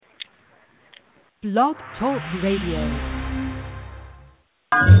Blog Talk Radio.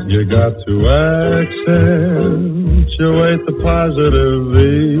 You got to accentuate the positive,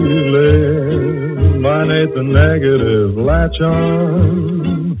 eliminate the negative, latch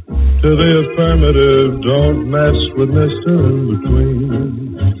on to the affirmative, don't mess with Mr.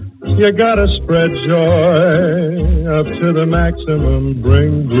 In-Between. You gotta spread joy up to the maximum,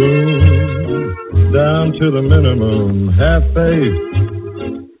 bring gloom down to the minimum, have faith.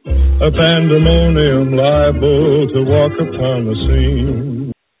 A pandemonium liable to walk upon the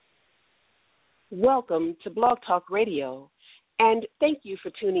scene. Welcome to Blog Talk Radio, and thank you for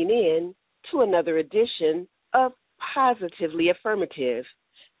tuning in to another edition of Positively Affirmative.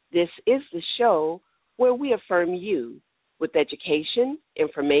 This is the show where we affirm you with education,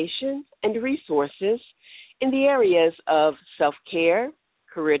 information, and resources in the areas of self-care,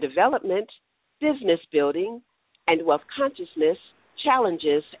 career development, business building, and wealth consciousness,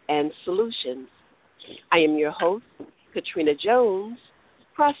 challenges, and solutions. I am your host, Katrina Jones,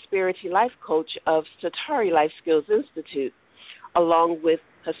 Prosperity Life Coach of Satari Life Skills Institute, along with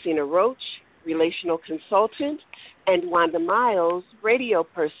Hasina Roach, Relational Consultant, and Wanda Miles, Radio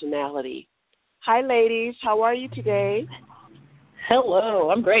Personality. Hi, ladies. How are you today? Hello.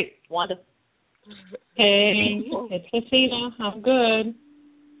 I'm great, Wanda. Hey, it's Hasina. I'm good.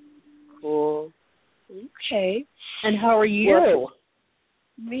 Cool. Okay. And how are you? Well,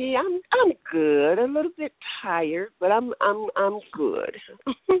 me, I'm good. A little bit tired, but I'm good.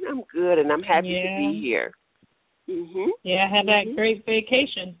 I'm good, and I'm happy to be here. Mm-hmm. Yeah, I had that great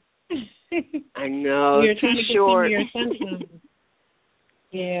vacation. I know. You're too trying to short. Get some of your sunshine.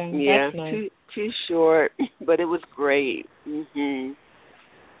 Yeah, that's nice. Too short, but it was great. Mhm.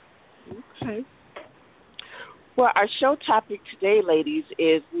 Okay. Well, our show topic today, ladies,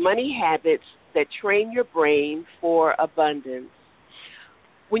 is money habits that train your brain for abundance.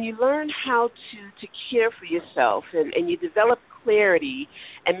 When you learn how to care for yourself and you develop clarity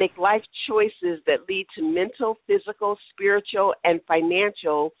and make life choices that lead to mental, physical, spiritual, and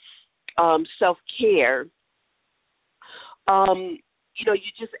financial self-care, you're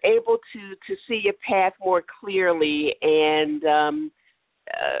just able to see your path more clearly, and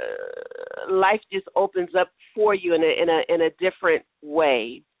life just opens up for you in a different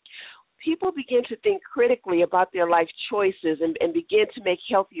way. People begin to think critically about their life choices and begin to make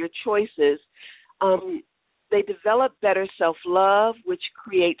healthier choices. They develop better self-love, which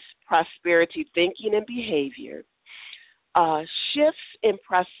creates prosperity thinking and behavior. Shifts in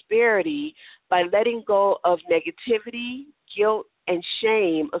prosperity by letting go of negativity, guilt, and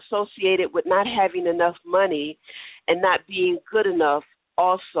shame associated with not having enough money and not being good enough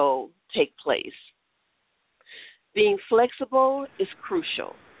also take place. Being flexible is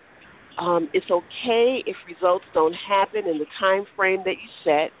crucial. It's okay if results don't happen in the time frame that you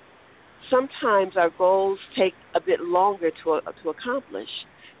set. Sometimes our goals take a bit longer to accomplish,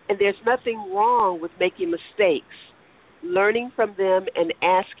 and there's nothing wrong with making mistakes, learning from them, and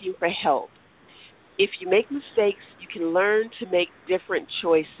asking for help. If you make mistakes, you can learn to make different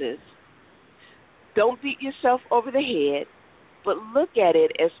choices. Don't beat yourself over the head, but look at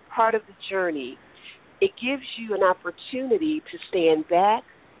it as part of the journey. It gives you an opportunity to stand back,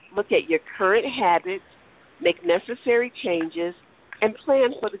 look at your current habits, make necessary changes, and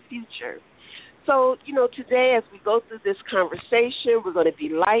plan for the future. So, today as we go through this conversation, we're going to be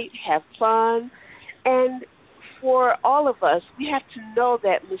light, have fun, and for all of us, we have to know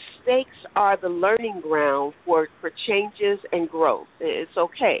that mistakes are the learning ground for changes and growth. It's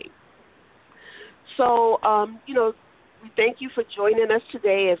okay. So, we thank you for joining us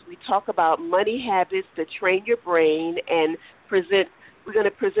today as we talk about money habits that train your brain and we're going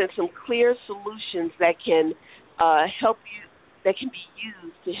to present some clear solutions that can help you, that can be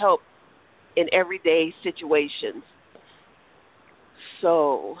used to help in everyday situations.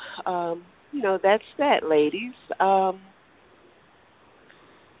 So, that's that, ladies.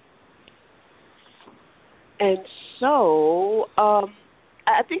 And so,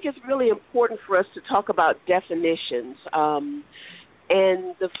 I think it's really important for us to talk about definitions. And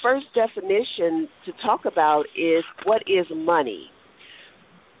the first definition to talk about is, what is money?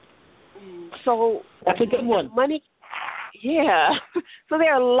 So that's a good one. Money, yeah. So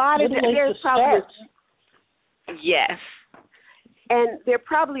there are a lot of there's probably yes, and there are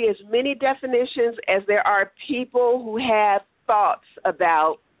probably as many definitions as there are people who have thoughts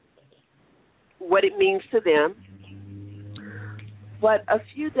about what it means to them. But a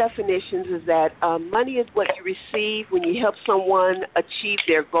few definitions is that money is what you receive when you help someone achieve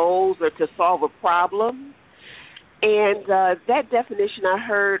their goals or to solve a problem. And that definition I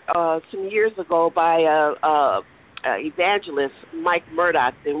heard some years ago by evangelist Mike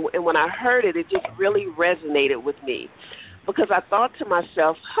Murdock, and when I heard it, it just really resonated with me, because I thought to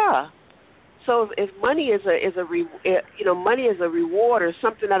myself, so if money is money is a reward or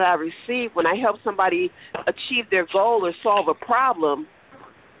something that I receive when I help somebody achieve their goal or solve a problem,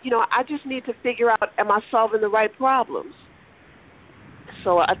 I just need to figure out, am I solving the right problems?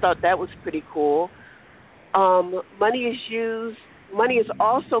 So I thought that was pretty cool. Money is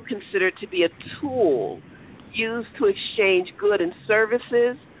also considered to be a tool used to exchange goods and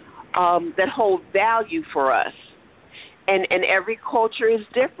services that hold value for us. And every culture is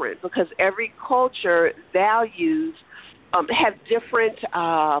different, because every culture values have different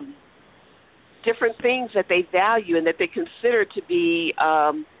things that they value and that they consider to be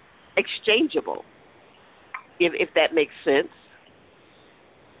exchangeable, if that makes sense.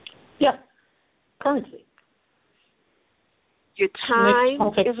 Yeah, currency. Your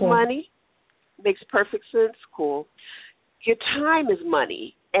time is sense. money. Makes perfect sense. Cool. Your time is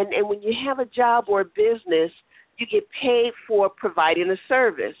money. And when you have a job or a business, you get paid for providing a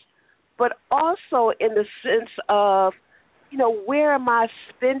service. But also in the sense of, where am I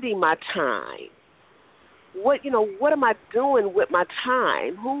spending my time? What am I doing with my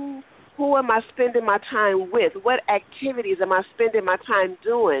time? Who am I spending my time with? What activities am I spending my time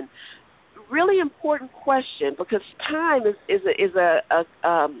doing? Really important question, because time is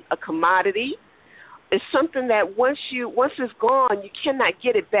a commodity. It's something that once it's gone, you cannot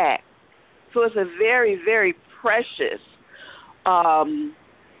get it back. So it's a very, very precious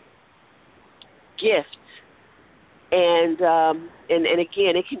gift, and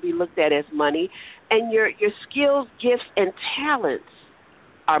again, it can be looked at as money. And your skills, gifts, and talents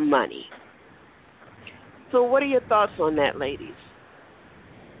are money. So what are your thoughts on that, ladies?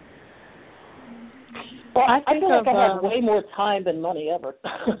 Well, I feel like I have way more time than money ever.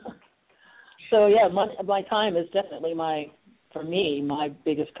 So, yeah, my time is definitely my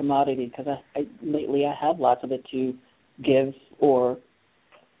biggest commodity, because lately I have lots of it to give or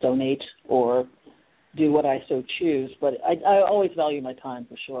donate or do what I so choose. But I always value my time,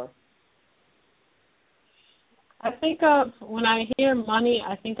 for sure. I think of, when I hear money,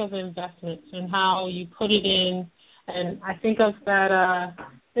 I think of investments and how you put it in. And I think of that,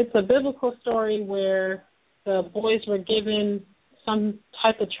 it's a biblical story where the boys were given some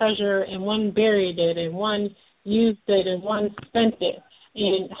type of treasure, and one buried it, and one used it, and one spent it.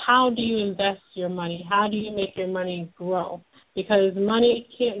 And how do you invest your money? How do you make your money grow? Because money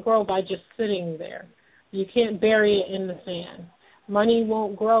can't grow by just sitting there. You can't bury it in the sand. Money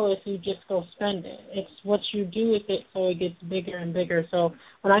won't grow if you just go spend it. It's what you do with it so it gets bigger and bigger. So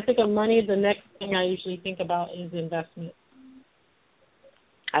when I think of money, the next thing I usually think about is investment.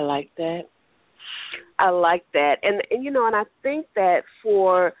 I like that. And and I think that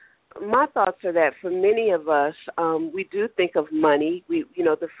my thoughts are that for many of us, we do think of money. We,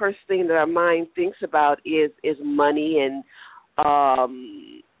 the first thing that our mind thinks about is money and,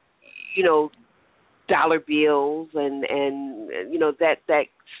 dollar bills and that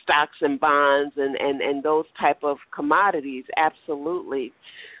stocks and bonds and those type of commodities, absolutely.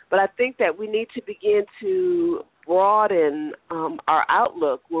 But I think that we need to begin to broaden our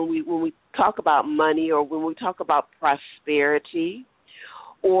outlook when we talk about money, or when we talk about prosperity,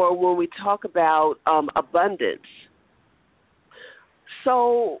 or when we talk about abundance.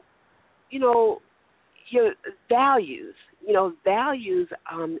 So, your values. Values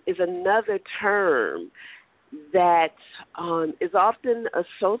is another term that is often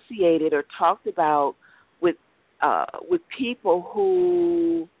associated or talked about with people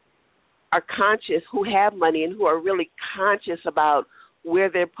who are conscious, who have money, and who are really conscious about where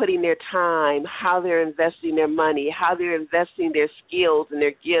they're putting their time, how they're investing their money, how they're investing their skills and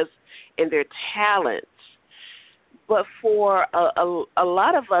their gifts and their talents. But for a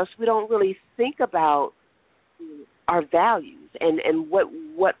lot of us, we don't really think about our values and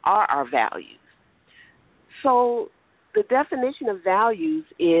what are our values. So the definition of values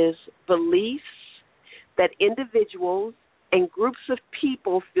is beliefs that individuals and groups of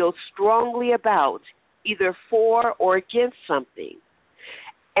people feel strongly about, either for or against something.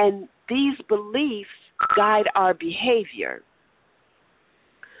 And these beliefs guide our behavior.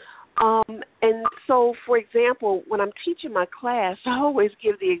 And so, for example, when I'm teaching my class, I always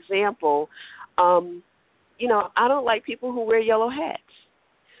give the example, I don't like people who wear yellow hats.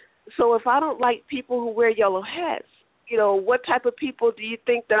 So if I don't like people who wear yellow hats, what type of people do you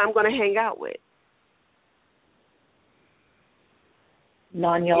think that I'm going to hang out with?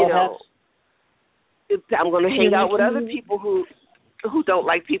 Non-yellow hats? I'm going to hang out with other people who don't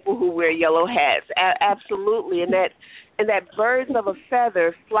like people who wear yellow hats. Absolutely. And that birds of a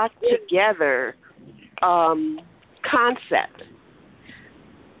feather flock together concept.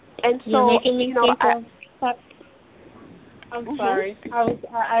 And so, you're making me think of. I'm Mhm. sorry.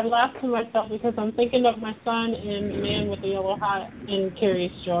 I laughed to myself because I'm thinking of my son and the man with the yellow hat in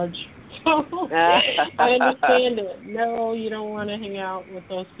Curious George. I understand it. No, you don't want to hang out with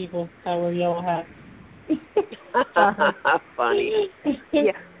those people that wear yellow hats. Funny.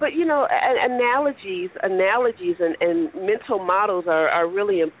 Yeah, but analogies and mental models are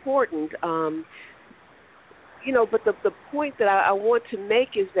really important. But the point that I want to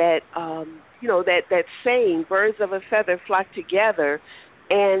make is that that saying, birds of a feather flock together,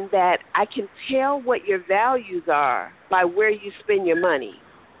 and that I can tell what your values are by where you spend your money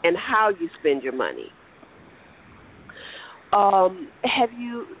and how you spend your money. Have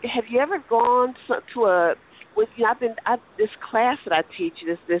you ever gone to this class that I teach,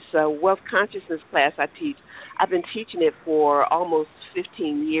 this wealth consciousness class I teach, I've been teaching it for almost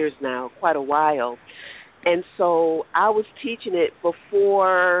 15 years now, quite a while. And so I was teaching it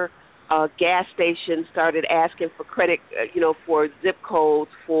before gas stations started asking for credit, for zip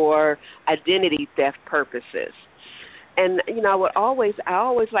codes for identity theft purposes. And I always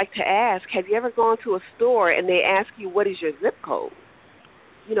like to ask, have you ever gone to a store and they ask you what is your zip code?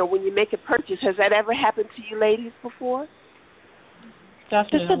 When you make a purchase, has that ever happened to you ladies before?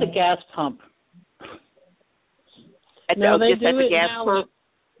 Just at the gas pump. No, they just do at the it gas now. pump?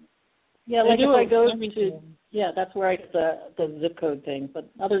 Yeah, like if I go to, that's where I get the zip code thing. But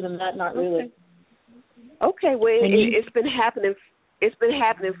other than that, not really. Okay, well, it's been happening. It's been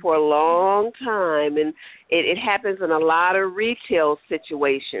happening for a long time, and it happens in a lot of retail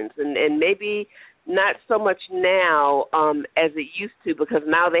situations, and maybe not so much now as it used to, because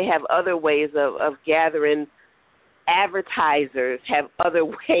now they have other ways of gathering. Advertisers have other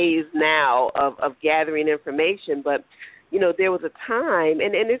ways now of gathering information, but there was a time,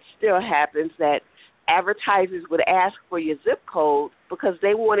 and it still happens, that advertisers would ask for your zip code because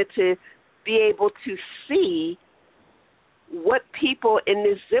they wanted to be able to see what people in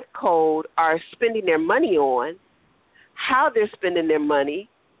this zip code are spending their money on, how they're spending their money,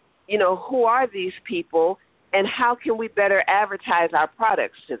 who are these people, and how can we better advertise our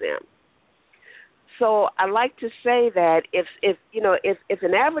products to them. So I like to say that if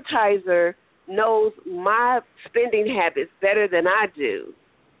an advertiser knows my spending habits better than I do,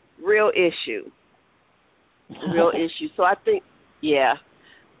 real issue. So I think,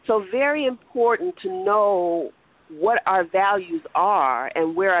 so very important to know what our values are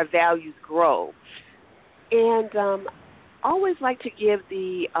and where our values grow. And I always like to give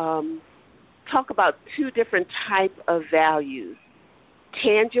talk about two different types of values.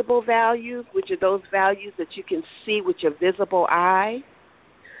 Tangible values, which are those values that you can see with your visible eye.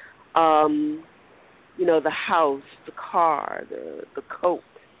 The house, the car, the coat.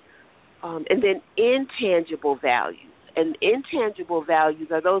 And then intangible values. And intangible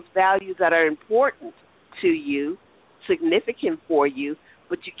values are those values that are important to you, significant for you,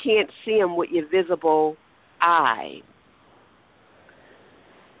 but you can't see them with your visible eye.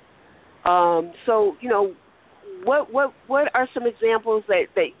 What are some examples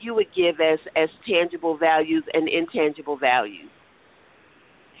that you would give as tangible values and intangible values?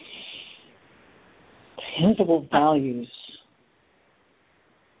 Tangible values.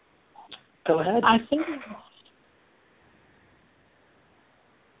 Go ahead.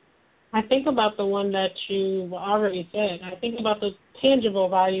 I think about the one that you already said. I think about the tangible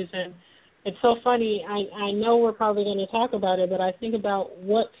values, and it's so funny. I know we're probably going to talk about it, but I think about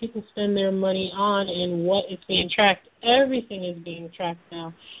what people spend their money on and what is being tracked. Everything is being tracked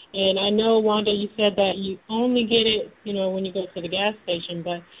now. And I know, Wanda, you said that you only get it, when you go to the gas station,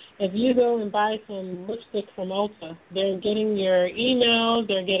 but if you go and buy some lipstick from Ulta, they're getting your email,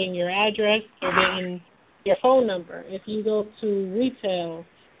 they're getting your address, they're getting your phone number. If you go to retail,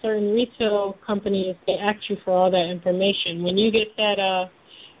 certain retail companies, they ask you for all that information. When you get that,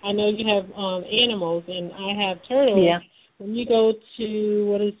 I know you have animals, and I have turtles. Yeah. When you go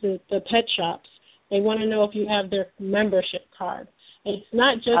to, the pet shops, they want to know if you have their membership card. It's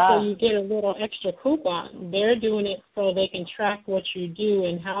not just so you get a little extra coupon. They're doing it so they can track what you do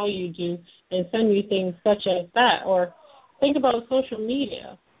and how you do and send you things such as that. Or think about social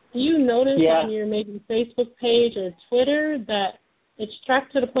media. Do you notice on your maybe Facebook page or Twitter that it's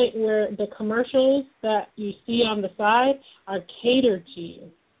tracked to the point where the commercials that you see on the side are catered to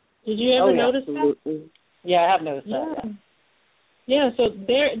you? Did you ever notice that? Yeah, I have noticed that. Yeah, so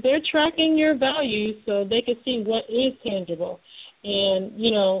they're tracking your values so they can see what is tangible. And,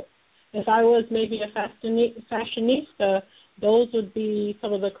 if I was maybe a fashionista, those would be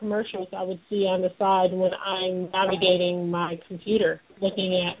some of the commercials I would see on the side when I'm navigating my computer,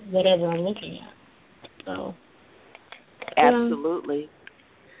 looking at whatever I'm looking at. So Absolutely.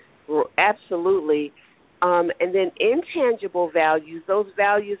 Absolutely. And then intangible values, those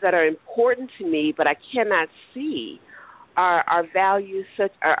values that are important to me but I cannot see, are values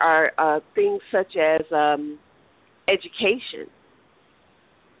are things such as education.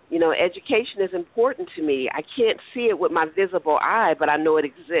 You know, education is important to me. I can't see it with my visible eye, but I know it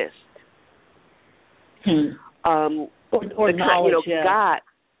exists. Or knowledge, God,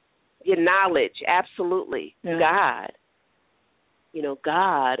 your knowledge, absolutely. Yeah. God. You know,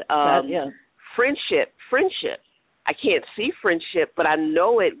 God. Friendship. I can't see friendship, but I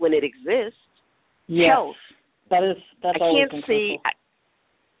know it when it exists. Yes. Health. That's I always can't see.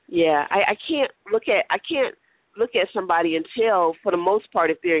 I can't look at somebody and tell, for the most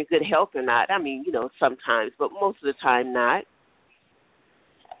part, if they're in good health or not. I mean, you know, sometimes, but most of the time not.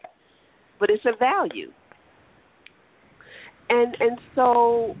 But it's a value. And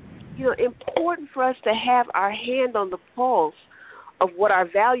so, you know, important for us to have our hand on the pulse of what our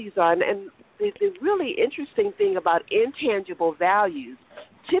values are. And the really interesting thing about intangible values,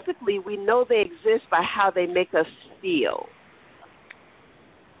 typically we know they exist by how they make us feel.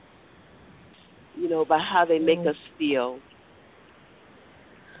 You know, by how they make us feel.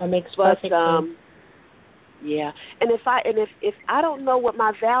 That makes perfect sense. Yeah, and if I don't know what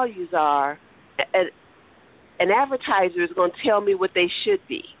my values are, an advertiser is going to tell me what they should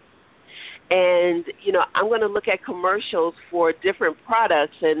be. And, you know, I'm going to look at commercials for different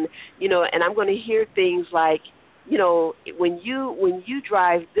products and, you know, and I'm going to hear things like, you know, when you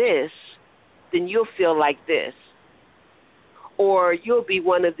drive this, then you'll feel like this. Or you'll be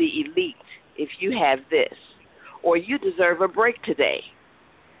one of the elite if you have this. Or you deserve a break today.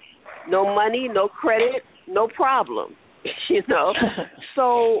 No money, no credit, no problem. You know?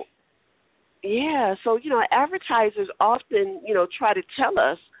 So, yeah, so, you know, advertisers often, you know, try to tell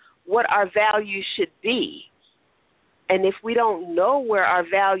us what our values should be. And if we don't know where our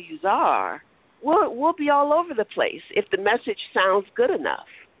values are, we'll be all over the place if the message sounds good enough.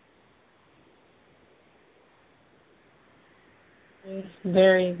 It's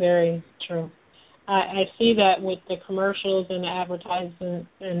very, very true. I see that with the commercials and the advertisements,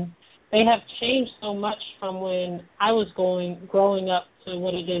 and they have changed so much from when I was growing up to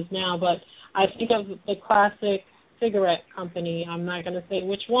what it is now. But I think of the classic cigarette company. I'm not going to say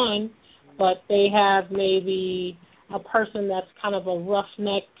which one, but they have maybe a person that's kind of a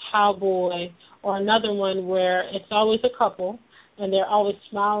roughneck cowboy, or another one where it's always a couple, and they're always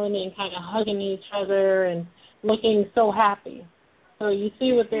smiling and kind of hugging each other and looking so happy. So you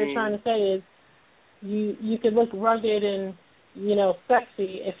see what they're trying to say is you could look rugged and, you know,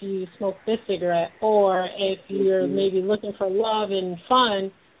 sexy if you smoke this cigarette, or if you're maybe looking for love and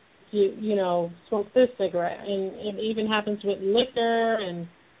fun, you know, smoke this cigarette. And it even happens with liquor and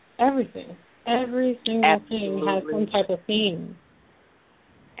everything. Every single thing has some type of theme.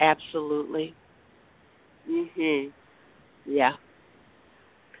 Absolutely. Yeah.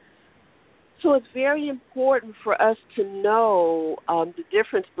 So it's very important for us to know the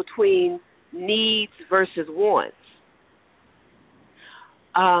difference between needs versus wants.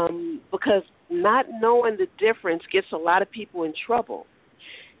 Because not knowing the difference gets a lot of people in trouble.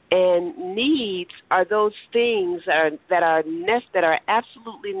 And needs are those things that are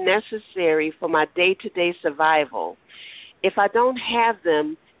absolutely necessary for my day-to-day survival. If I don't have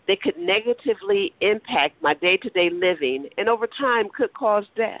them, they could negatively impact my day-to-day living, and over time could cause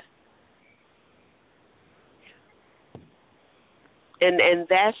death. And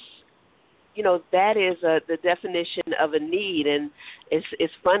that's, you know, that is the definition of a need. And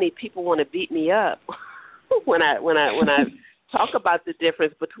it's funny, people want to beat me up when I talk about the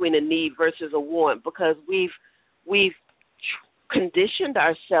difference between a need versus a want, because we've conditioned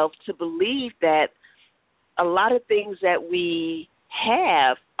ourselves to believe that a lot of things that we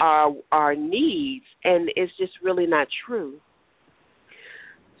have are our needs, and it's just really not true.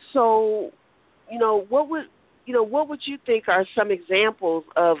 So, what would you think are some examples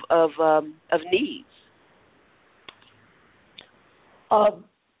of needs?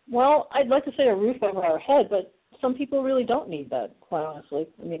 Well, I'd like to say a roof over our head, but some people really don't need that, quite honestly.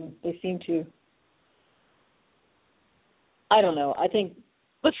 I mean, they seem to, I don't know, I think.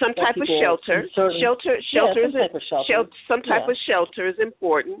 But some type of shelter. Some type of shelter is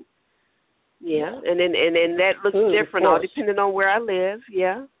important. Yeah, and that looks food, different all depending on where I live.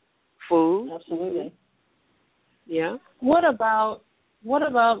 Yeah, food. Absolutely. Yeah. What about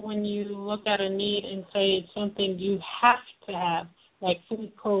when you look at a need and say it's something you have to have, like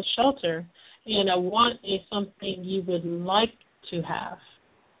food, clothes, shelter, and a want is something you would like to have?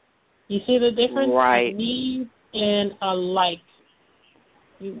 You see the difference? Right. A need and a like.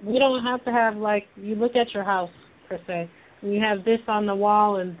 We don't have to have, like, you look at your house, per se. and you have this on the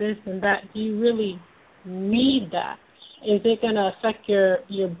wall and this and that, do you really need that? Is it going to affect your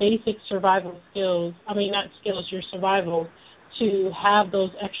basic survival skills? I mean, not skills, your survival, to have those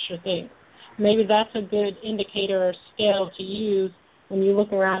extra things? Maybe that's a good indicator or scale to use when you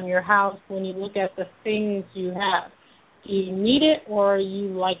look around your house, when you look at the things you have. Do you need it or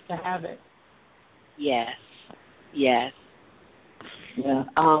you like to have it? Yes. Yeah.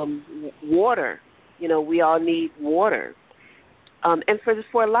 Water. We all need water. And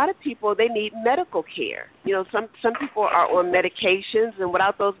for a lot of people, they need medical care. Some people are on medications, and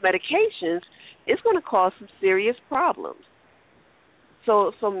without those medications, it's going to cause some serious problems.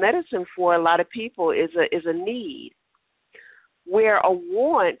 So medicine for a lot of people is a need. Where a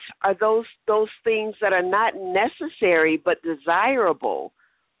want are those things that are not necessary but desirable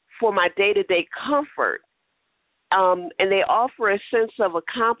for my day-to-day comfort. And they offer a sense of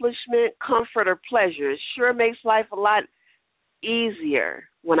accomplishment, comfort, or pleasure. It sure makes life a lot easier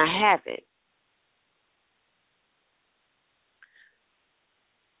when I have it.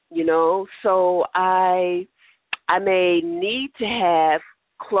 So I may need to have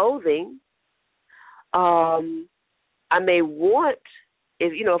clothing. I may want,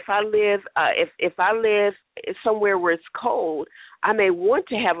 if I live somewhere where it's cold, I may want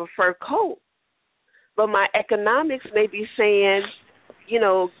to have a fur coat. But my economics may be saying,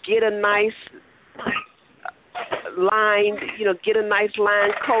 get a nice lined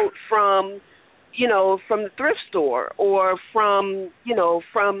coat from the thrift store or from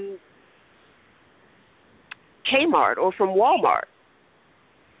Kmart or from Walmart.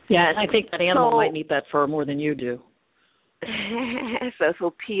 Yeah, and I think that animal might need that fur more than you do.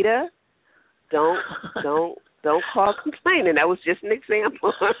 So PETA, don't call complaining. That was just an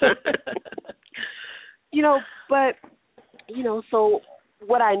example. So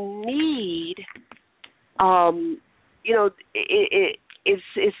what I need,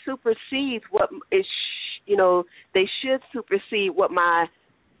 it supersedes what is, they should supersede what my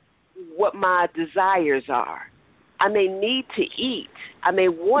desires are. I may need to eat. I may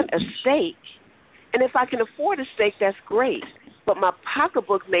want a steak. And if I can afford a steak, that's great. But my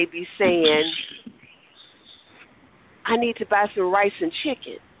pocketbook may be saying, I need to buy some rice and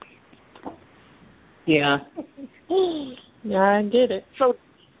chicken. Yeah. Yeah, I get it. So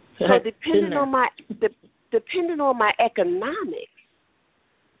depending on my economics,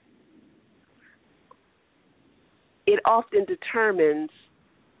 it often determines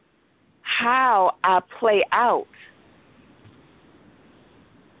how I play out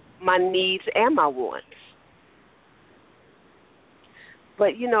my needs and my wants. But,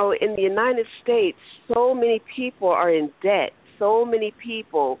 in the United States, so many people are in debt. So many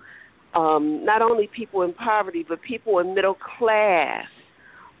people, not only people in poverty, but people in middle class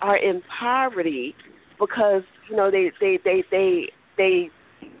are in poverty because, they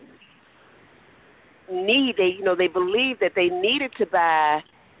believe that they needed to buy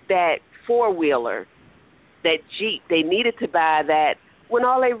that four-wheeler, that Jeep. They needed to buy that when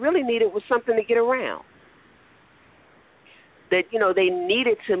all they really needed was something to get around. That, they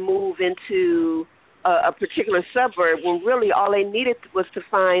needed to move into a particular suburb when really all they needed was to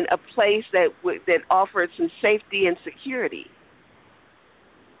find a place that offered some safety and security.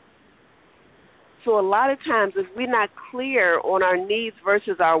 So a lot of times if we're not clear on our needs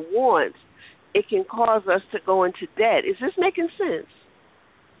versus our wants, it can cause us to go into debt. Is this making sense?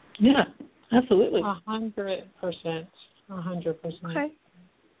 Yeah, absolutely. 100%. 100%. Okay.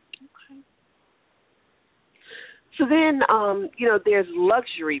 So then, there's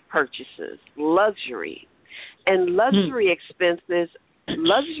luxury purchases, and luxury expenses.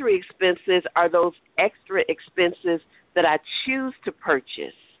 Luxury expenses are those extra expenses that I choose to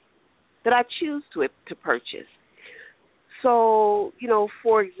purchase. So,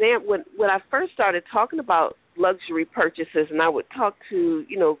 for example, when I first started talking about luxury purchases, and I would talk to,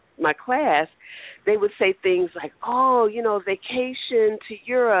 my class, they would say things like, vacation to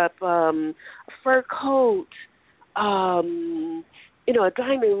Europe, a fur coat, a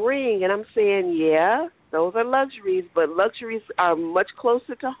diamond ring. And I'm saying, yeah, those are luxuries, but luxuries are much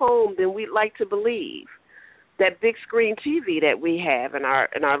closer to home than we'd like to believe. That big screen TV that we have in our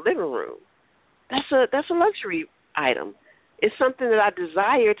living room, that's a luxury item. It's something that I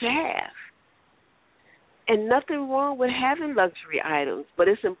desire to have. And nothing wrong with having luxury items, but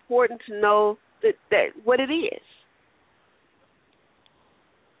it's important to know that what it is.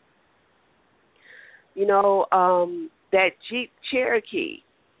 That Jeep Cherokee,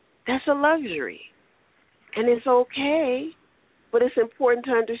 that's a luxury. And it's okay, but it's important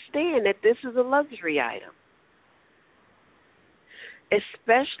to understand that this is a luxury item.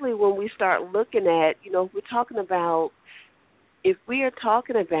 Especially when we start looking at, we're talking about if we are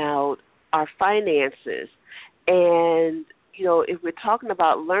talking about our finances and, if we're talking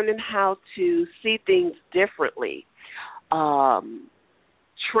about learning how to see things differently,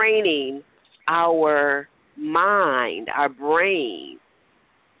 training our mind, our brain,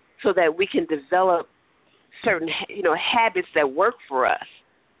 so that we can develop certain, habits that work for us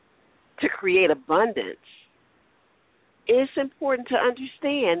to create abundance, it's important to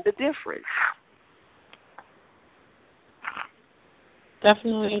understand the difference.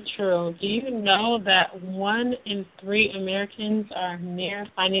 Definitely true. Do you know that 1 in 3 Americans are near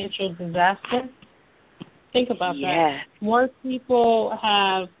financial disaster? Think about that. More people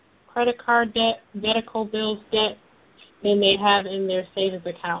have credit card debt, medical bills debt, than they have in their savings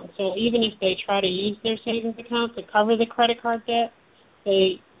account. So even if they try to use their savings account to cover the credit card debt,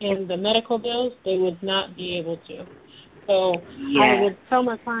 and the medical bills, they would not be able to. So I would tell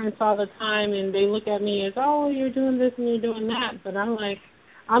my clients all the time, and they look at me as, oh, you're doing this and you're doing that. But I'm like,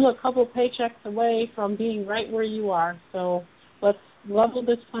 I'm a couple paychecks away from being right where you are. So let's level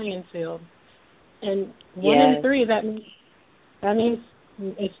this playing field. And 1 in 3, that means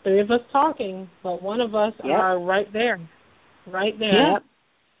it's 3 of us talking, but 1 of us are right there. Yep.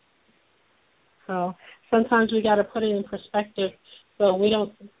 So sometimes we got to put it in perspective so we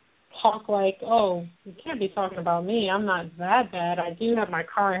don't talk like, oh, you can't be talking about me. I'm not that bad. I do have my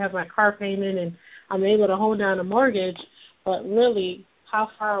car. I have my car payment, and I'm able to hold down a mortgage. But really, how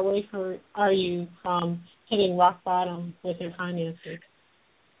far away are you from hitting rock bottom with your finances?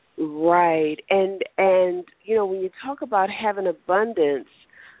 Right. And when you talk about having abundance,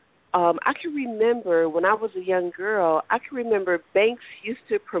 I can remember when I was a young girl, I can remember banks used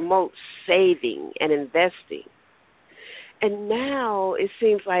to promote saving and investing. And now it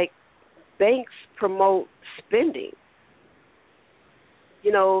seems like banks promote spending.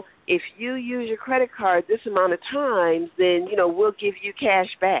 If you use your credit card this amount of times, then, we'll give you cash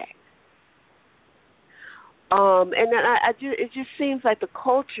back. And then it just seems like the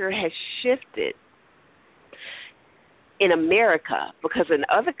culture has shifted in America, because in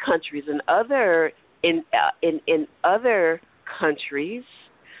other countries, in other countries,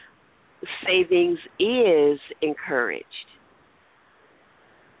 savings is encouraged.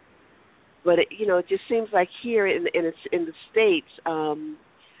 But it just seems like here in the States,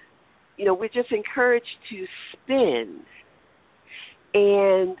 we're just encouraged to spend,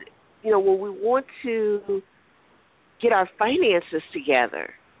 and when we want to get our finances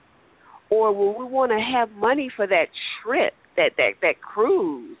together, or when we want to have money for that trip, that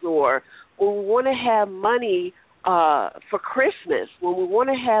cruise, or when we want to have money for Christmas, when we want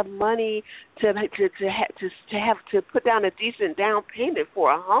to have money to put down a decent down payment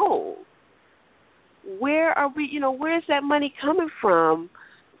for a home, where are we? Where is that money coming from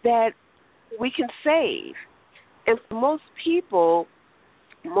that we can save? And for most people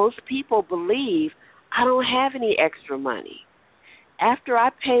believe, I don't have any extra money. After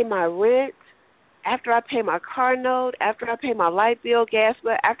I pay my rent, after I pay my car note, after I pay my light bill, gas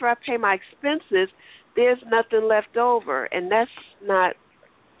bill, after I pay my expenses, there's nothing left over. And that's not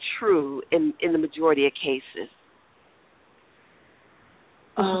true in the majority of cases.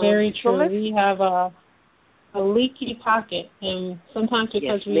 Very true. So we have a leaky pocket, and sometimes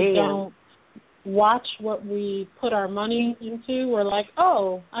because we don't watch what we put our money into, we're like,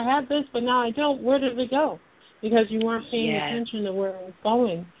 oh, I have this, but now I don't. Where did it go? Because you weren't paying attention to where it was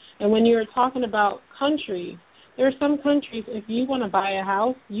going. And when you're talking about countries, there are some countries, if you want to buy a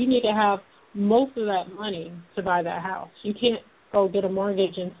house, you need to have most of that money to buy that house. You can't go get a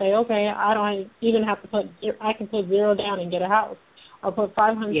mortgage and say, okay, I don't even have to I can put $0 down and get a house, or put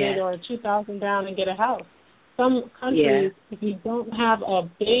 $500 or $2,000 down and get a house. Some countries, if you don't have a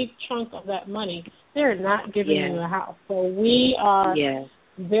big chunk of that money, they're not giving you a house. So we are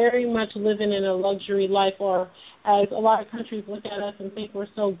very much living in a luxury life, or as a lot of countries look at us and think we're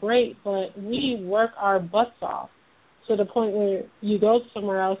so great, but we work our butts off to the point where you go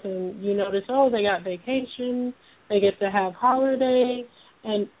somewhere else and you notice, oh, they got vacation, they get to have holidays,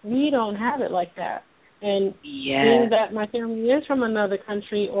 and we don't have it like that. And being that my family is from another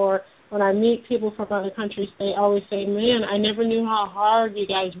country, or when I meet people from other countries, they always say, man, I never knew how hard you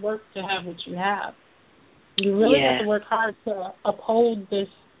guys work to have what you have. You really have to work hard to uphold this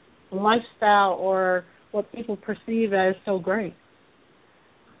lifestyle, or what people perceive as so great.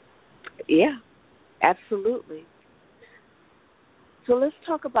 Yeah, absolutely. So let's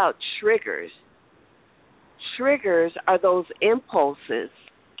talk about triggers. Triggers are those impulses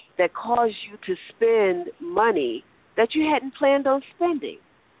that cause you to spend money that you hadn't planned on spending.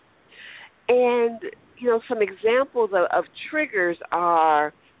 And, some examples of triggers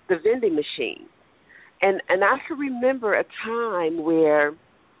are the vending machine. And I can remember a time where,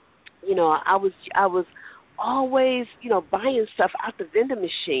 I was always, buying stuff out the vending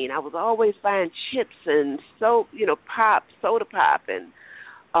machine. I was always buying chips and pop, soda pop, and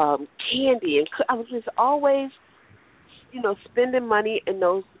candy, and I was just always, spending money in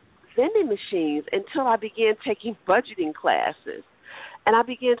those vending machines until I began taking budgeting classes, and I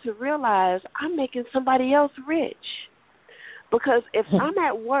began to realize I'm making somebody else rich, because if I'm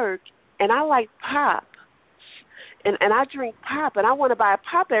at work and I like pop, and I drink pop, and I want to buy a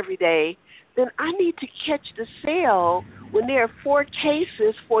pop every day, then I need to catch the sale when there are 4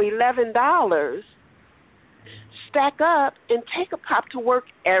 cases for $11, stack up, and take a pop to work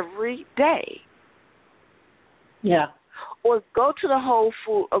every day. Yeah. Or go to the Whole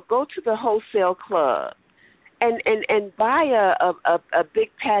Food, or go to the wholesale club, and buy a big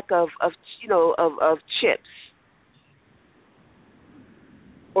pack of chips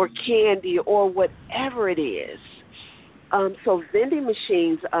or candy or whatever it is. So vending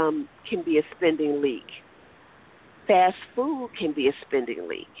machines can be a spending leak. Fast food can be a spending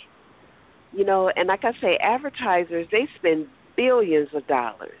leak. And like I say, advertisers, they spend billions of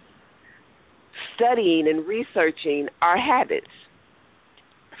dollars studying and researching our habits,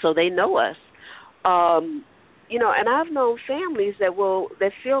 so they know us. And I've known families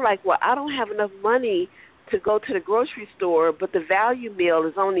that feel like, well, I don't have enough money to go to the grocery store, but the value meal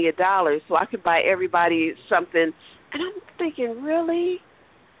is only $1, so I could buy everybody something. And I'm thinking, really?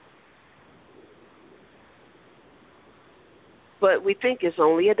 But we think it's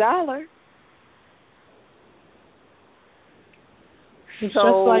only $1. It's just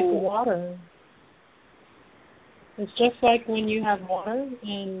like water. It's just like when you have water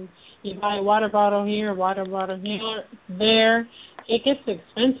and you buy a water bottle here, there, it gets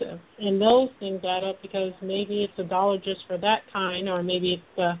expensive. And those things add up because maybe it's $1 just for that kind, or maybe it's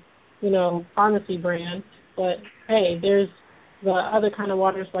the, pharmacy brand. But, hey, there's the other kind of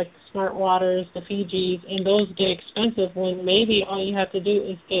waters like the Smart Waters, the Fijis, and those get expensive when maybe all you have to do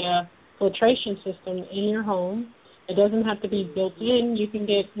is get a filtration system in your home. It doesn't have to be built in. You can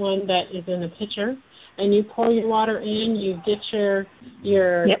get one that is in a pitcher, and you pour your water in, you get your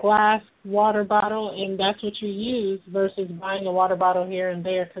glass water bottle, and that's what you use versus buying a water bottle here and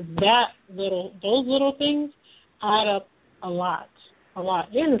there, because those little things add up a lot.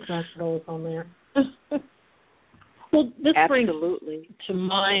 And it's nice for those on there. Well, this Absolutely. brings to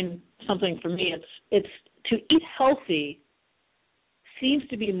mind something for me. It's to eat healthy seems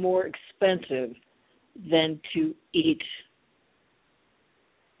to be more expensive than to eat.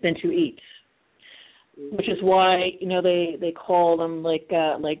 Which is why they call them like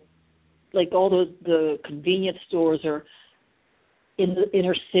all the convenience stores are in the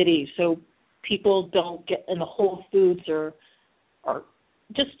inner city, so people don't get, and the Whole Foods are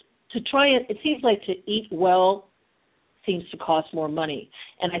just to try it. It seems like to eat well seems to cost more money,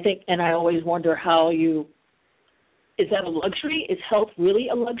 and I always wonder is that a luxury? Is health really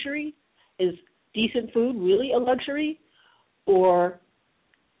a luxury? Is decent food really a luxury, or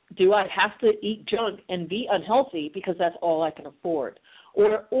do I have to eat junk and be unhealthy because that's all I can afford?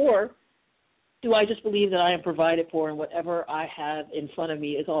 Or do I just believe that I am provided for and whatever I have in front of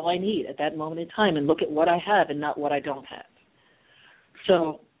me is all I need at that moment in time, and look at what I have and not what I don't have?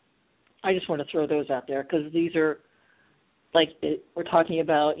 So I just want to throw those out there because these are, we're talking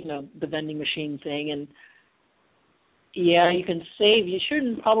about, the vending machine thing, and yeah, you can save. You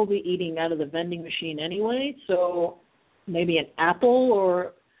shouldn't probably eating out of the vending machine anyway, so maybe an apple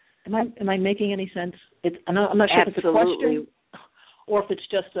or... Am I making any sense? I'm not sure if it's a question or if it's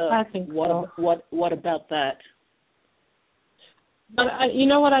just I think what about that? But you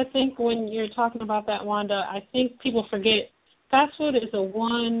know what I think when you're talking about that, Wanda? I think people forget fast food is a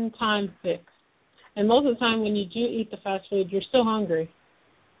one-time fix, and most of the time when you do eat the fast food, you're still hungry.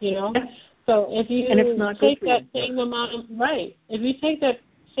 So if you take that same amount of if you take that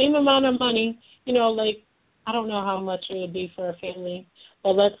same amount of money, I don't know how much it would be for a family.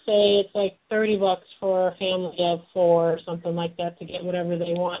 But let's say it's like $30 for a family of 4 or something like that to get whatever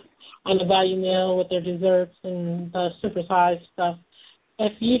they want on the value meal with their desserts and the supersized stuff.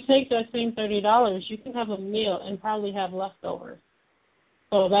 If you take that same $30, you can have a meal and probably have leftovers.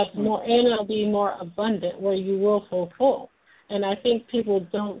 So that's more, and it'll be more abundant where you will feel full. And I think people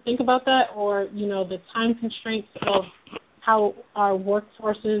don't think about that, or, the time constraints of how our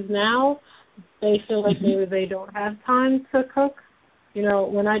workforce is now, they feel like maybe they don't have time to cook.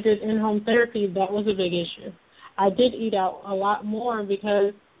 When I did in-home therapy, that was a big issue. I did eat out a lot more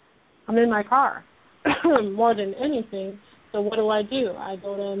because I'm in my car more than anything. So what do? I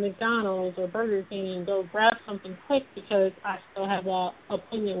go to McDonald's or Burger King and go grab something quick because I still have an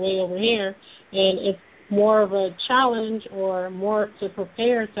appointment way over here, and more of a challenge or more to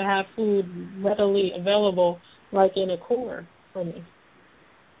prepare to have food readily available, like in a cooler for me.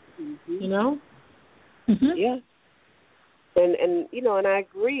 Mm-hmm. You know? Mm-hmm. Yeah. And you know, and I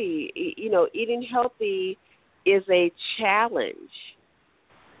agree. You know, eating healthy is a challenge,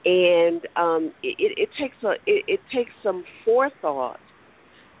 and it takes some forethought,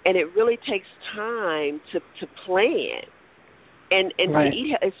 and it really takes time to plan, and right. to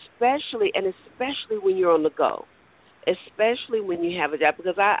eat, especially when you're on the go, especially when you have a job,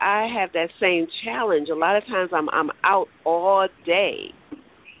 because I have that same challenge. A lot of times I'm out all day.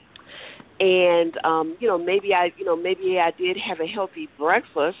 And you know, maybe I did have a healthy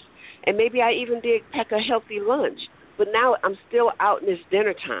breakfast, and maybe I even did pack a healthy lunch. But now I'm still out, and it's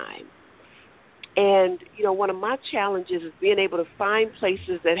dinner time. And you know, one of my challenges is being able to find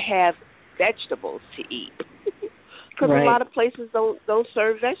places that have vegetables to eat, because right. a lot of places don't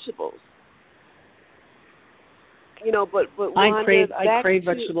serve vegetables. You know, but I crave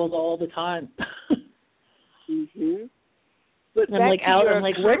vegetables all the time. Mhm. But I'm like out. I'm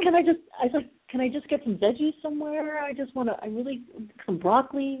like, where can I just? I was like, can I just get some veggies somewhere? I really some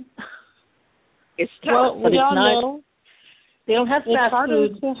broccoli. It's tough, but it's not. Know, they don't have fast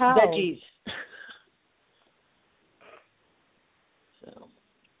food veggies. So.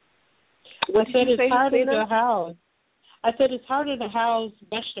 What did you say, harder to house. I said it's harder to house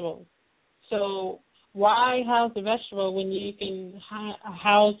vegetables. So why house a vegetable when you can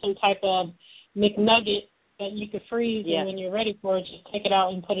house some type of McNugget that you could freeze, and when you're ready for it, just take it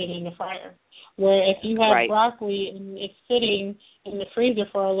out and put it in the fryer. Where if you have broccoli and it's sitting in the freezer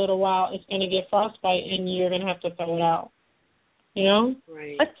for a little while, it's going to get frostbite and you're going to have to throw it out. You know?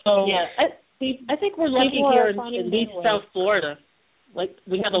 Right. So I think we're lucky here in at least South Florida. Like,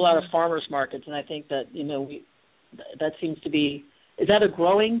 we have a lot of farmers markets, and I think that, you know, that seems to be, is that a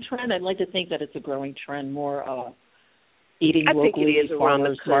growing trend? I'd like to think that it's a growing trend, more eating locally,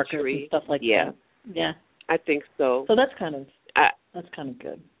 farmers markets and stuff like that. Yeah. I think so. So that's kind of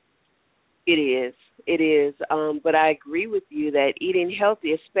good. It is. But I agree with you that eating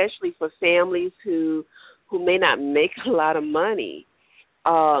healthy, especially for families who may not make a lot of money,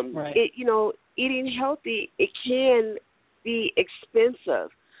 it, you know, eating healthy, it can be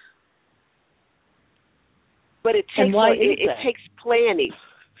expensive. But it takes it takes planning.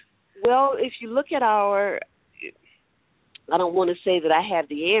 Well, if you look at I don't want to say that I have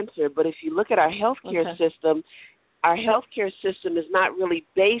the answer, but if you look at our healthcare system, our healthcare system is not really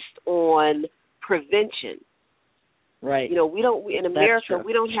based on prevention. Right. You know, in America,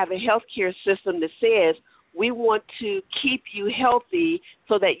 we don't have a healthcare system that says we want to keep you healthy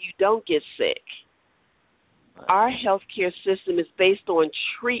so that you don't get sick. Our healthcare system is based on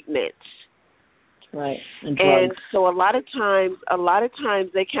treatment. Right. And so a lot of times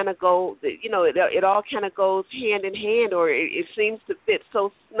they kind of go, you know, it all kind of goes hand in hand, or it seems to fit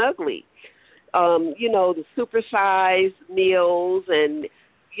so snugly. You know, the supersized meals and,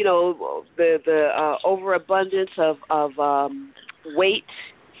 you know, the overabundance of weight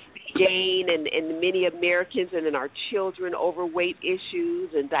gain and many Americans and in our children overweight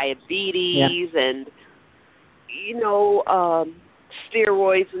issues and diabetes and, you know,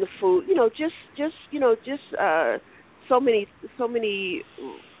 steroids in the food, you know, so many.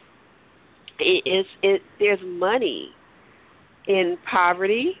 There's money in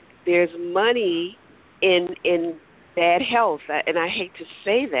poverty. There's money in bad health, and I hate to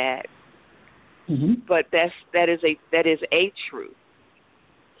say that, but that is a truth.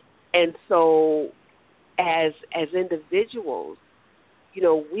 And so, as individuals, you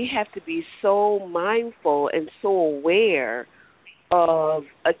know, we have to be so mindful and so aware of,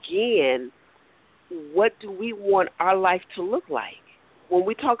 again, what do we want our life to look like? When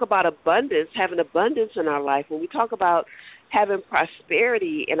we talk about abundance, having abundance in our life, when we talk about having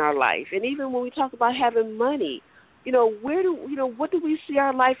prosperity in our life, and even when we talk about having money, you know, what do we see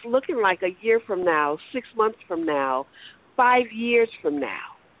our life looking like a year from now, 6 months from now, 5 years from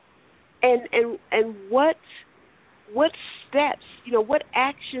now? And what steps, you know, what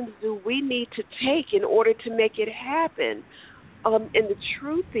actions do we need to take in order to make it happen? And the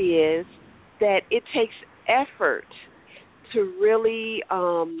truth is that it takes effort to really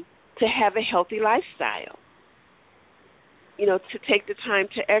to have a healthy lifestyle. You know, to take the time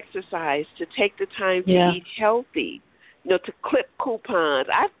to exercise, to take the time to eat healthy, you know, to clip coupons.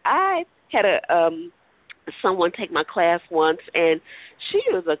 I had someone take my class once, and she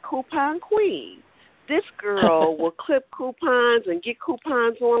was a coupon queen. This girl will clip coupons and get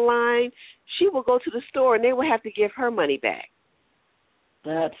coupons online. She will go to the store, and they will have to give her money back.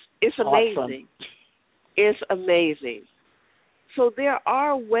 It's amazing. Awesome. It's amazing. So there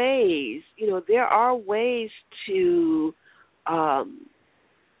are ways, there are ways to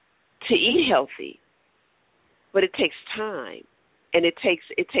eat healthy, but it takes time, and it takes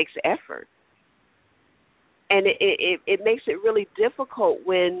effort, and it makes it really difficult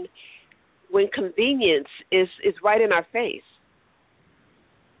when convenience is right in our face.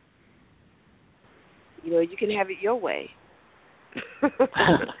 You can have it your way.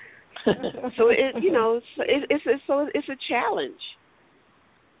 So it's a challenge.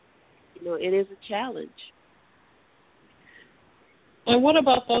 It is a challenge. And what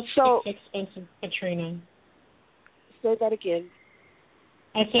about those fixed expenses, Katrina? Say that again.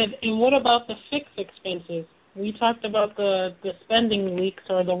 I said, and what about the fixed expenses? We talked about the spending leaks,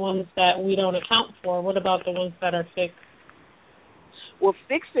 or the ones that we don't account for. What about the ones that are fixed? Well,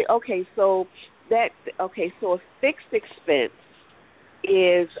 so a fixed expense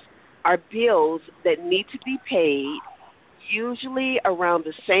are bills that need to be paid, usually around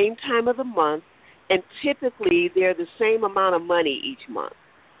the same time of the month, and typically they're the same amount of money each month.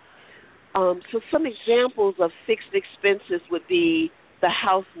 So some examples of fixed expenses would be the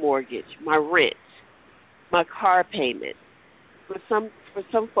house mortgage, my rent, my car payment. For some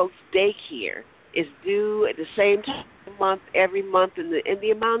folks, daycare is due at the same time of the month every month, and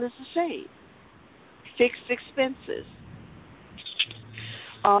the amount is the same. Fixed expenses.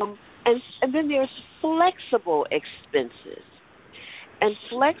 And then there's flexible expenses. And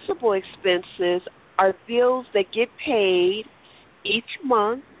flexible expenses are bills that get paid each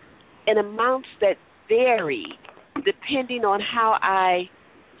month in amounts that vary depending on how I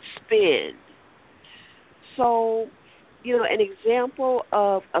spend. So, an example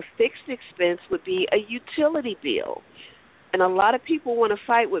of a fixed expense would be a utility bill. And a lot of people want to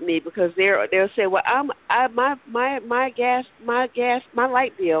fight with me because they'll say, "Well, my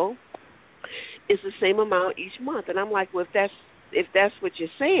light bill is the same amount each month." And I'm like, "Well, if that's what you're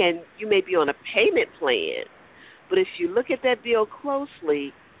saying, you may be on a payment plan. But if you look at that bill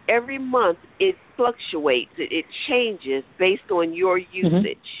closely, every month it fluctuates. It changes based on your usage."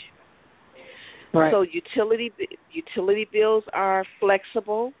 Mm-hmm. Right. So utility bills are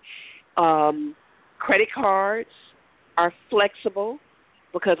flexible. Credit cards are flexible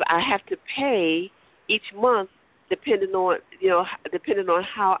because I have to pay each month depending on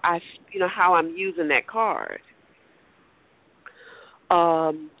how how I'm using that card.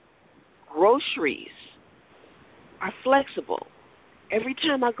 Groceries are flexible. Every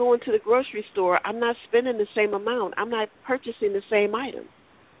time I go into the grocery store, I'm not spending the same amount. I'm not purchasing the same item.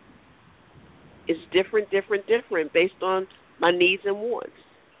 It's different based on my needs and wants.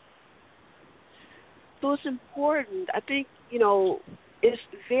 So it's important. I think, it's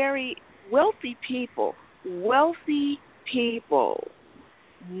very wealthy people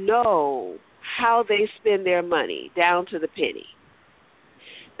know how they spend their money down to the penny.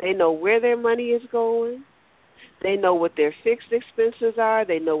 They know where their money is going. They know what their fixed expenses are.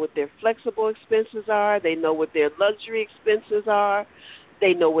 They know what their flexible expenses are. They know what their luxury expenses are.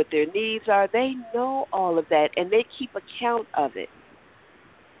 They know what their needs are. They know all of that, and they keep account of it.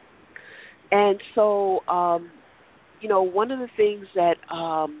 And so, one of the things that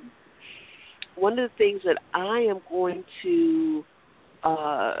I am going to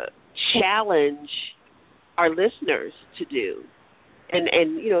challenge our listeners to do, and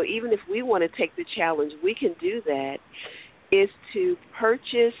even if we want to take the challenge, we can do that, is to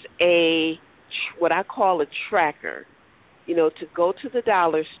purchase what I call a tracker. To go to the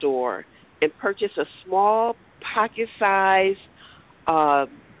dollar store and purchase a small pocket-sized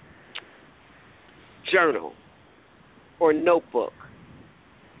journal or notebook,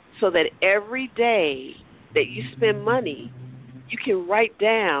 so that every day that you spend money, you can write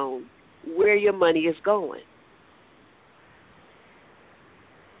down where your money is going.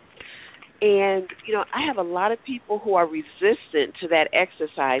 And, I have a lot of people who are resistant to that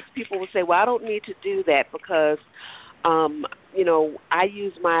exercise. People will say, "Well, I don't need to do that because I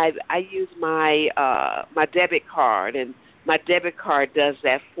use my debit card, and my debit card does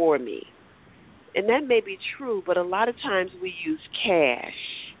that for me." And that may be true, but a lot of times we use cash.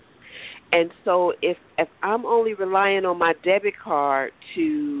 And so if I'm only relying on my debit card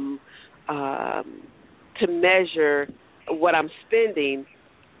to measure what I'm spending,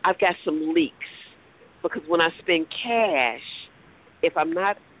 I've got some leaks. Because when I spend cash, if I'm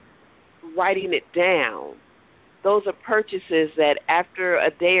not writing it down, those are purchases that after a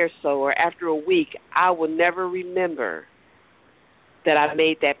day or so or after a week, I will never remember that I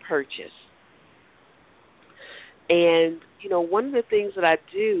made that purchase. And one of the things that I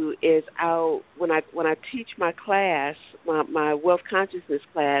do is when I teach my class, my wealth consciousness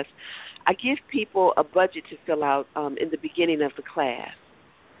class, I give people a budget to fill out in the beginning of the class,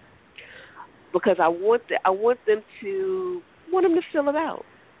 because I want them to fill it out.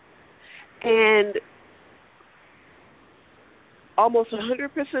 And almost 100%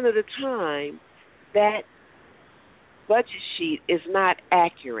 of the time, that budget sheet is not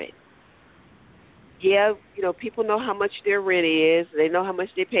accurate. Yeah, people know how much their rent is. They know how much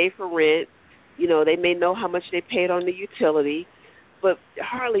they pay for rent. They may know how much they paid on the utility, but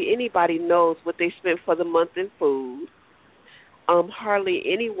hardly anybody knows what they spent for the month in food. Hardly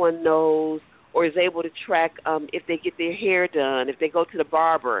anyone knows or is able to track if they get their hair done, if they go to the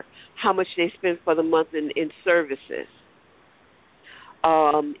barber, how much they spend for the month in services.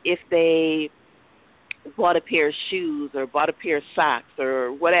 If they bought a pair of shoes or bought a pair of socks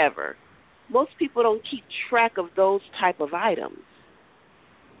or whatever. Most people don't keep track of those type of items.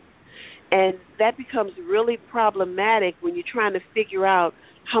 And that becomes really problematic when you're trying to figure out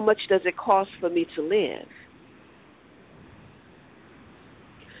how much does it cost for me to live.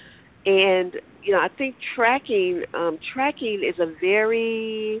 And, I think tracking is a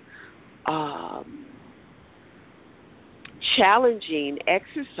very challenging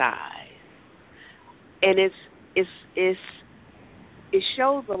exercise. And it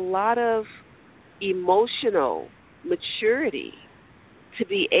shows a lot of emotional maturity to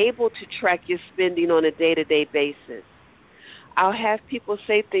be able to track your spending on a day-to-day basis. I'll have people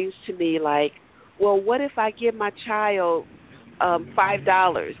say things to me like, well, what if I give my child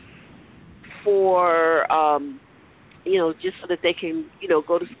 $5 for, just so that they can,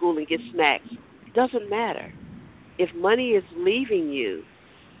 go to school and get snacks? It doesn't matter. If money is leaving you,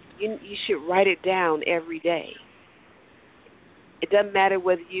 you should write it down every day. It doesn't matter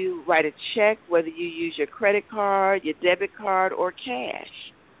whether you write a check, whether you use your credit card, your debit card, or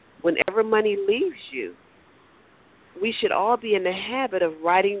cash. Whenever money leaves you, we should all be in the habit of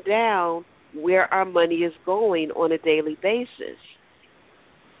writing down where our money is going on a daily basis.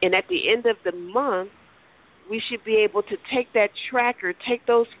 And at the end of the month, we should be able to take that tracker, take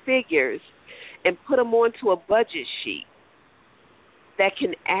those figures, and put them onto a budget sheet that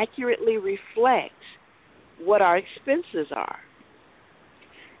can accurately reflect what our expenses are.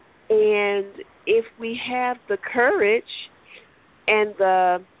 And if we have the courage and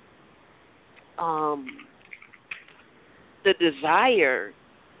the desire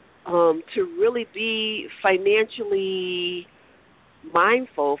to really be financially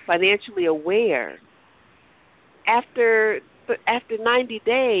mindful, financially aware, after 90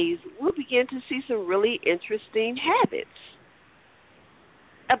 days, we'll begin to see some really interesting habits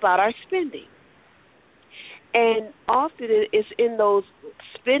about our spending. And often it's in those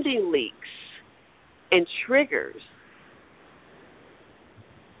spending leaks and triggers,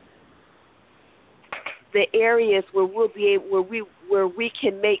 the areas where we'll be able, where we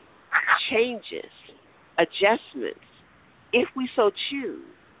can make changes, adjustments, if we so choose.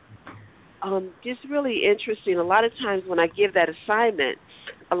 Just really interesting. A lot of times when I give that assignment,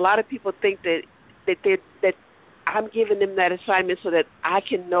 a lot of people think that I'm giving them that assignment so that I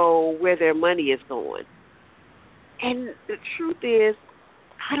can know where their money is going. And the truth is,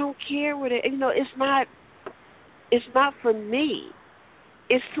 I don't care what it. It's not for me.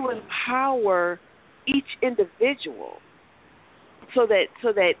 It's to empower each individual, so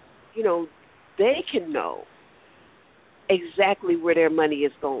that they can know exactly where their money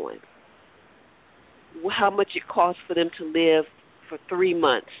is going, how much it costs for them to live for 3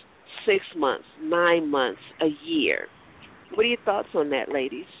 months, 6 months, 9 months, a year. What are your thoughts on that,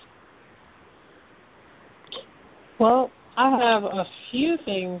 ladies? Well, I have a few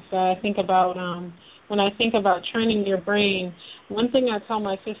things that I think about when I think about training your brain. One thing I tell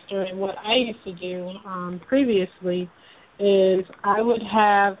my sister, and what I used to do previously, is I would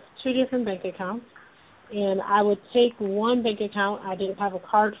have 2 different bank accounts, and I would take one bank account. I didn't have a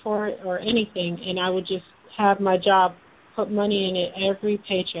card for it or anything, and I would just have my job put money in it every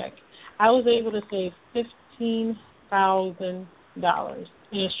paycheck. I was able to save $15,000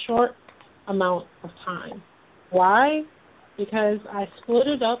 in a short amount of time. Why? Because I split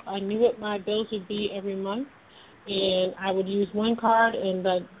it up. I knew what my bills would be every month, and I would use one card, and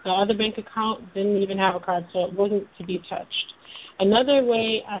the other bank account didn't even have a card, so it wasn't to be touched. Another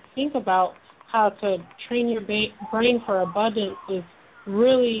way I think about how to train your brain for abundance is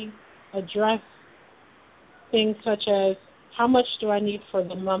really address things such as, how much do I need for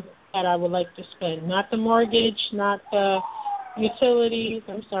the month that I would like to spend? Not the mortgage, not the utilities.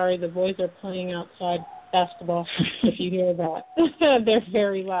 I'm sorry, the boys are playing outside basketball, if you hear that. They're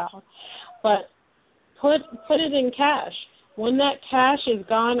very loud. But put it in cash. When that cash is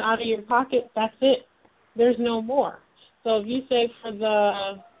gone out of your pocket, that's it. There's no more. So if you say for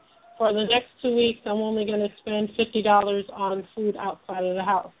the next 2 weeks, I'm only going to spend $50 on food outside of the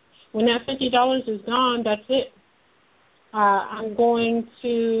house. When that $50 is gone, that's it. I'm going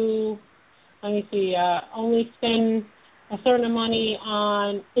to, only spend a certain amount of money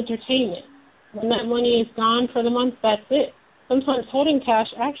on entertainment. When that money is gone for the month, that's it. Sometimes holding cash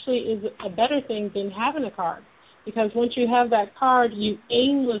actually is a better thing than having a card, because once you have that card, you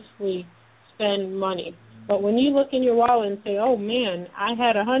aimlessly spend money. But when you look in your wallet and say, oh, man, I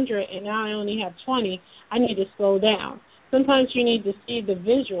had 100 and now I only have 20, I need to slow down. Sometimes you need to see the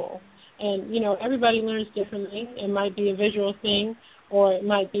visual. And, everybody learns differently. It might be a visual thing, or it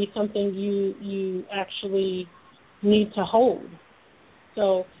might be something you actually need to hold.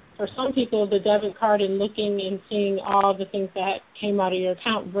 So for some people, the debit card and looking and seeing all the things that came out of your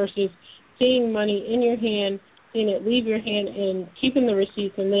account versus seeing money in your hand, seeing it leave your hand and keeping the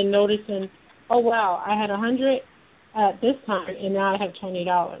receipts and then noticing, oh, wow, I had 100 at this time and now I have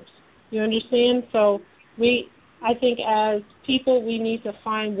 $20. You understand? So I think as people, we need to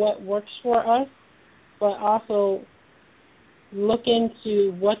find what works for us, but also look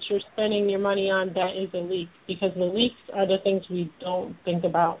into what you're spending your money on that is a leak, because the leaks are the things we don't think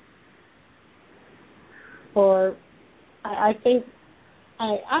about. Or I think,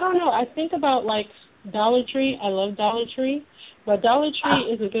 I don't know, I think about like Dollar Tree. I love Dollar Tree, but Dollar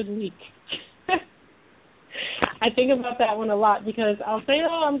Tree is a good leak. I think about that one a lot because I'll say,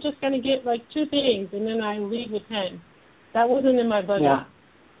 oh, I'm just going to get like 2 things, and then I leave with 10. That wasn't in my budget.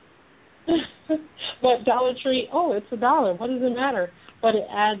 Yeah. But Dollar Tree, oh, it's $1. What does it matter? But it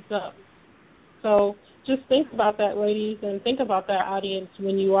adds up. So just think about that, ladies, and think about that, audience,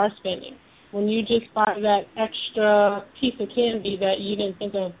 when you are spending. When you just buy that extra piece of candy that you didn't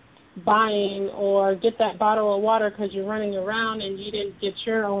think of buying, or get that bottle of water because you're running around and you didn't get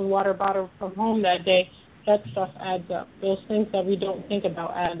your own water bottle from home that day, that stuff adds up. Those things that we don't think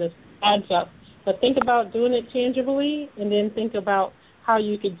about adds up. But think about doing it tangibly, and then think about how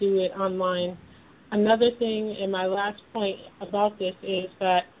you could do it online. Another thing, and my last point about this, is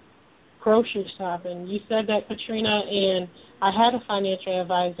that grocery shopping. You said that, Katrina, and I had a financial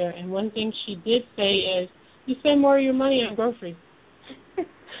advisor, and one thing she did say is you spend more of your money on groceries,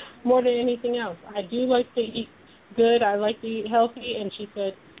 more than anything else. I do like to eat good. I like to eat healthy, and she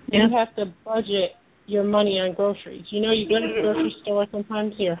said you have to budget your money on groceries. You go to the grocery store,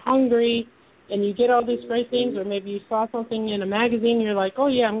 sometimes you're hungry, and you get all these great things, or maybe you saw something in a magazine, you're like, oh,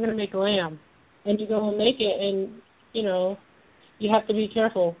 yeah, I'm going to make lamb. And you go and make it, and, you have to be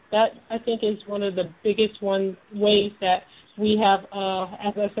careful. That, I think, is one of the biggest ways that we have,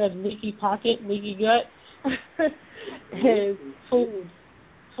 as I said, leaky pocket, leaky gut, is food.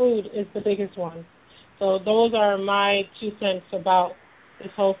 Food is the biggest one. So those are my 2 cents about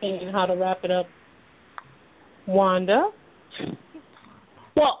this whole thing and how to wrap it up. Wanda?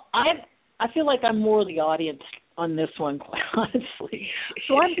 Well, I feel like I'm more the audience on this one, quite honestly.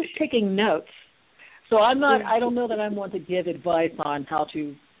 So I'm just taking notes. So I don't know that I want to give advice on how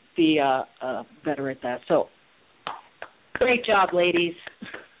to be better at that. So great job, ladies.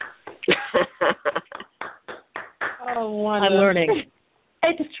 Oh, Wanda. I'm learning.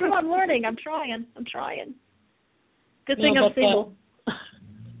 It's true, I'm learning. I'm trying. Good thing I'm single.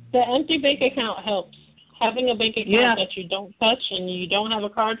 The empty bank account helps. Having a bank account that you don't touch and you don't have a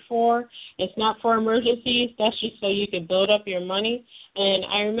card for, it's not for emergencies. That's just so you can build up your money. And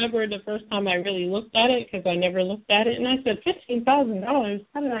I remember the first time I really looked at it, because I never looked at it, and I said, $15,000?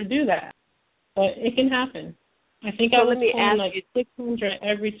 How did I do that? But it can happen. I think I was pulling like $600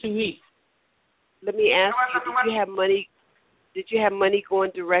 every 2 weeks. Let me ask you, did you have money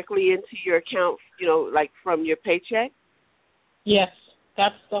going directly into your account, like from your paycheck? Yes.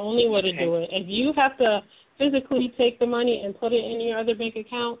 That's the only way to do it. If you have to physically take the money and put it in your other bank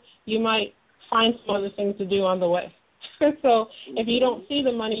account, you might find some other things to do on the way. So if you don't see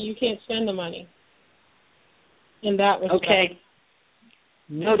the money, you can't spend the money. In that respect. Okay.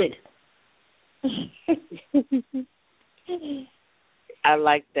 Noted. I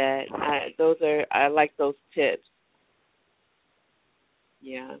like that. I like those tips.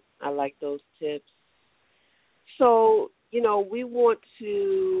 Yeah, I like those tips. So, we want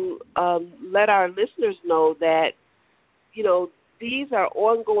to let our listeners know that, this is an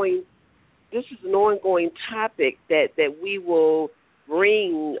ongoing topic that we will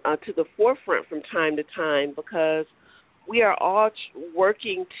bring to the forefront from time to time, because we are all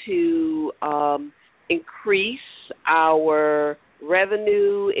working to increase our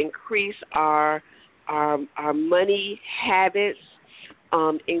revenue, increase our money habits,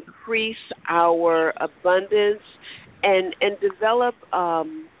 increase our abundance, and develop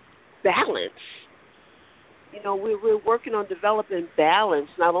balance. You know, we're working on developing balance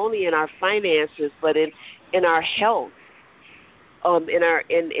not only in our finances but in our health,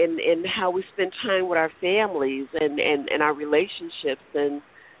 in how we spend time with our families and our relationships and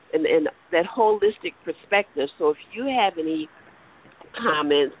that holistic perspective. So if you have any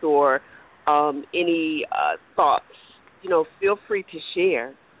comments or any thoughts, you know, feel free to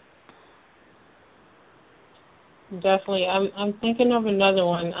share. Definitely. I'm thinking of another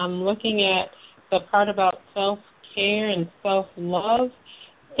one. I'm looking at the part about self-care and self-love.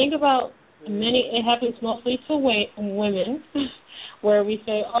 Think about it happens mostly to women, where we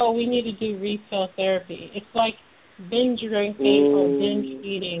say, oh, we need to do retail therapy. It's like binge drinking or binge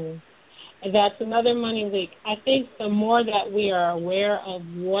eating. That's another money leak. I think the more that we are aware of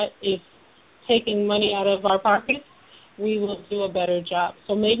what is taking money out of our pockets, we will do a better job.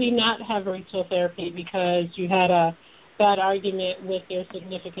 So maybe not have retail therapy because you had a bad argument with your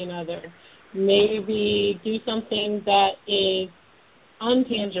significant other. Maybe do something that is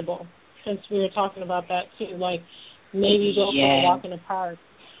untangible, since we were talking about that too, like maybe go for a walk in the park,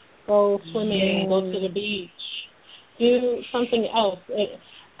 go swimming, go to the beach, do something else.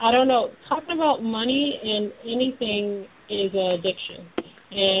 I don't know. Talking about money and anything is an addiction.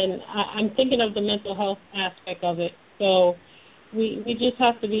 And I'm thinking of the mental health aspect of it. So we just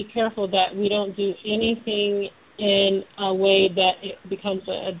have to be careful that we don't do anything in a way that it becomes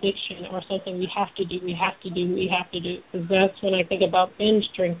an addiction or something we have to do. Because that's when I think about binge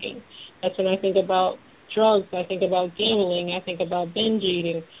drinking. That's when I think about drugs. I think about gambling. I think about binge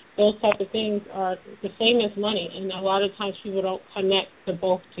eating. Those type of things are the same as money, and a lot of times people don't connect the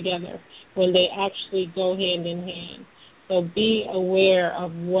both together when they actually go hand in hand. So be aware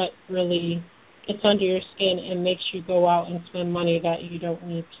of what really gets under your skin and makes you go out and spend money that you don't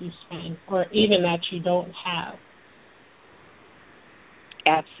need to spend, or even that you don't have.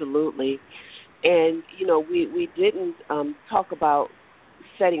 Absolutely. And, you know, we didn't talk about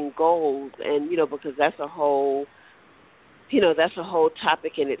setting goals, and, you know, because that's a whole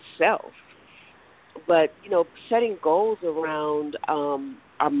topic in itself. But, you know, setting goals around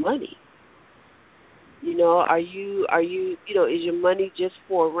our money. You know, are you, you know, is your money just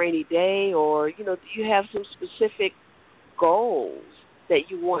for a rainy day, or, you know, do you have some specific goals that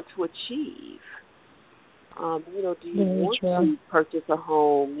you want to achieve? You know, do you want to purchase a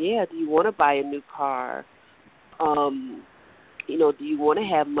home? Yeah, do you want to buy a new car? You know, do you want to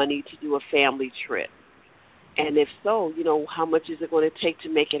have money to do a family trip? And if so, you know, how much is it going to take to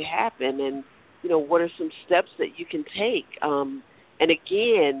make it happen? And, you know, what are some steps that you can take? And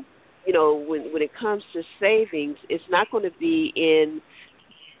again, you know, when it comes to savings, it's not going to be in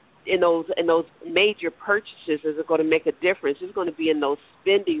those major purchases is it going to make a difference. It's going to be in those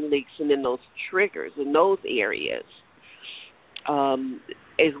spending leaks and in those triggers, in those areas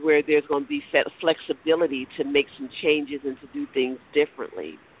is where there's going to be flexibility to make some changes and to do things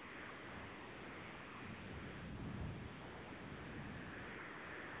differently.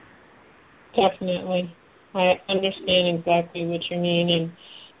 Definitely. I understand exactly what you mean. And,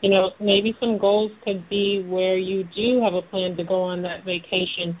 you know, maybe some goals could be where you do have a plan to go on that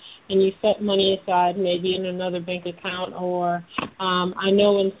vacation and you set money aside maybe in another bank account, or I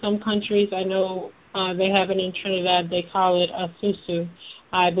know in some countries, they have it in Trinidad, they call it a susu.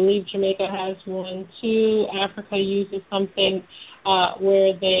 I believe Jamaica has one too. Africa uses something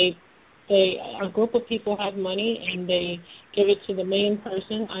where a group of people have money and they give it to the main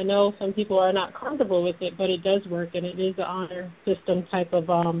person. I know some people are not comfortable with it, but it does work, and it is an honor system type of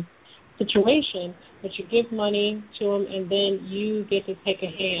situation. But you give money to them, and then you get to take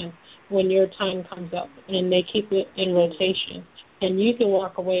a hand when your time comes up, and they keep it in rotation. And you can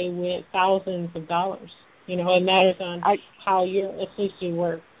walk away with thousands of dollars. You know, it matters on how your association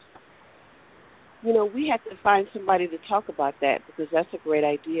works. You know, we have to find somebody to talk about that, because that's a great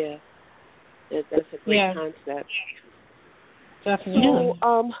idea. That's a great concept. Definitely.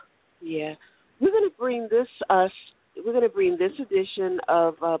 So, we're going to bring this edition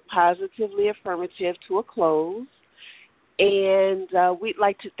of Positively Affirmative to a close, and we'd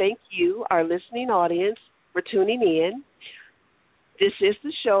like to thank you, our listening audience, for tuning in. This is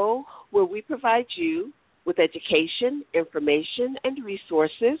the show where we provide you with education, information, and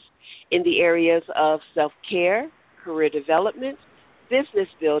resources in the areas of self-care, career development, business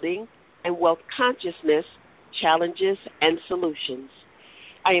building, and wealth consciousness, challenges, and solutions.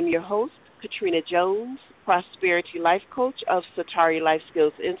 I am your host, Katrina Jones, Prosperity Life Coach of Satari Life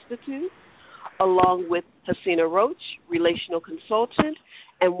Skills Institute, along with Hasina Roach, Relational Consultant,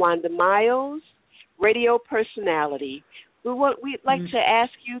 and Wanda Miles, Radio Personality. we'd like to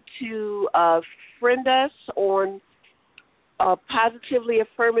ask you to friend us on Positively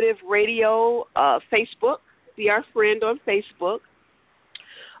Affirmative Radio Facebook. Be our friend on Facebook.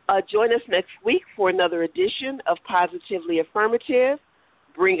 Join us next week for another edition of Positively Affirmative.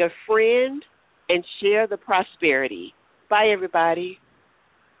 Bring a friend and share the prosperity. Bye, everybody.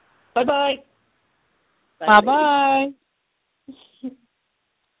 Bye-bye. Bye-bye.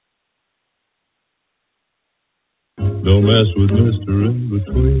 Don't mess with Mr. In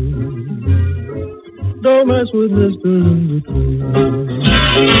Between. Don't mess with Mr. In Between.